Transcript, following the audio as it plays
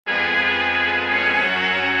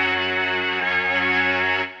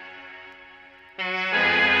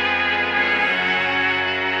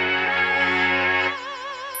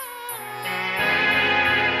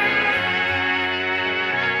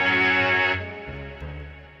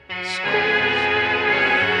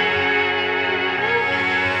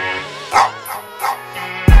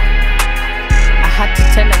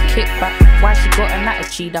got an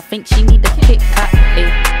attitude, I think she need a Kit Kat, eh.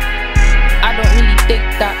 I don't really dig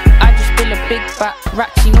that, I just feel a big back.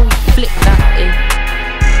 Racks, you know we flip that, eh.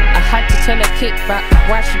 I had to tell her kick back,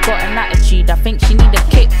 why she got an attitude, I think she need a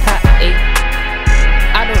Kit Kat, eh.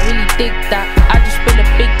 I don't really dig that, I just feel a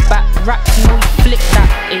big back. Racks, you know we flip that,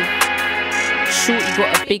 eh. Shawty got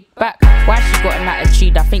a big back, why she got an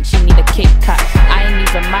attitude, I think she need a Kit Kat. I ain't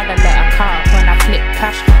even mad, I let her count when I flip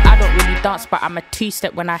cash. I don't really dance, but I'm a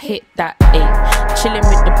two-step when I hit that, eh. Chilling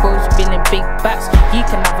with the bros, feeling big backs. You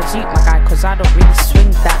can have a zoot, my guy, cause I don't really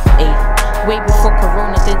swing that, eh. Way before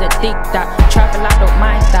Corona, didn't dig that. Travel, I don't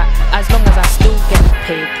mind that, as long as I still get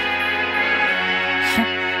paid.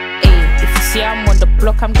 If you see I'm on the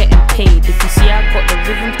block, I'm getting paid. If you see I got the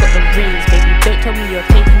rhythms, got the Wrays. Baby, don't tell me you're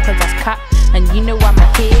taking cause that's cap. And you know I'm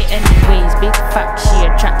here anyways. Big fact, she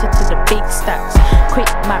attracted to the big stacks. Quick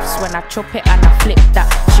maths when I chop it and I flip that.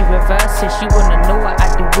 She reverses, she wanna know what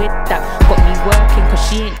I do with that. Got me working cause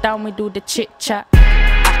she ain't down with all the chit chat.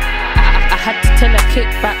 I had to tell her kick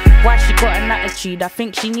back, why she got an attitude, I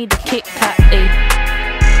think she need a Kit Kat, eh.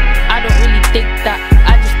 I don't really dig that,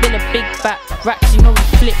 I just feel a big back. Racks, you know we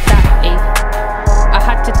flip that, eh. I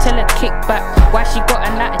had to tell her kick back, why she got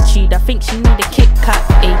an attitude, I think she need a Kit Kat,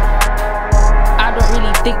 eh. I don't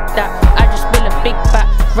really dig that, I just feel a big back.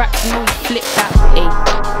 Racks, you know we flip that, eh.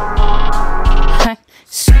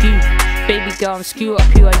 Scuti, baby girl, I'm Scuti up,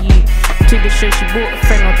 who are you? To the show she bought a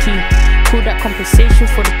friend or two. Call that compensation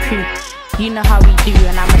for the crew. You know how we do,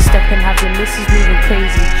 and I'ma step and have your missus moving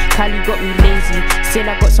crazy. Cali got me lazy, still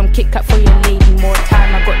I got some Kit Kat for your lady. More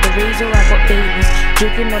time, I got the razor, I got babies.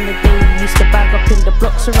 Jogging on the daily, used to bag up in the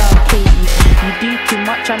blocks around Katie. You do too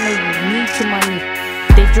much, I know you need to money.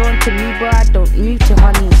 They drawn to me, but I don't move to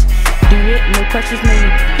honeys. Do it, no questions, no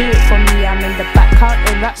you do it for me. I'm in the back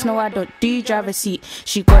counting racks, no I don't do driver's seat.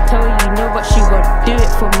 She gon' tell you no, but she gon' do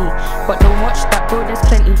it for me. But don't watch that, bro, there's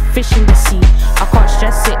plenty fish in the sea. I can't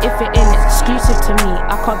stress it if it ain't exclusive to me.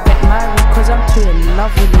 I can't get married cause I'm too in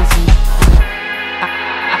love with Lizzie.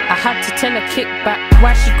 I had to tell her kick back,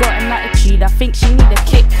 why she got an attitude, I think she need a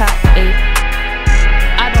Kit Kat, eh.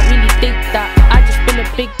 I don't really dig that, I just feel a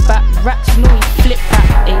big back. Racks, you know we flip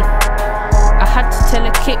that, eh. I had to tell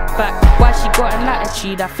her kick back, why she got an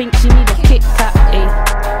attitude, I think she need a Kit Kat, eh.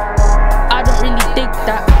 I don't really dig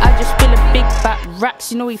that, I just feel a big back.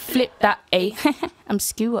 Racks, you know we flip that, eh. I'm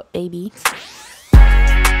Scuti up, baby.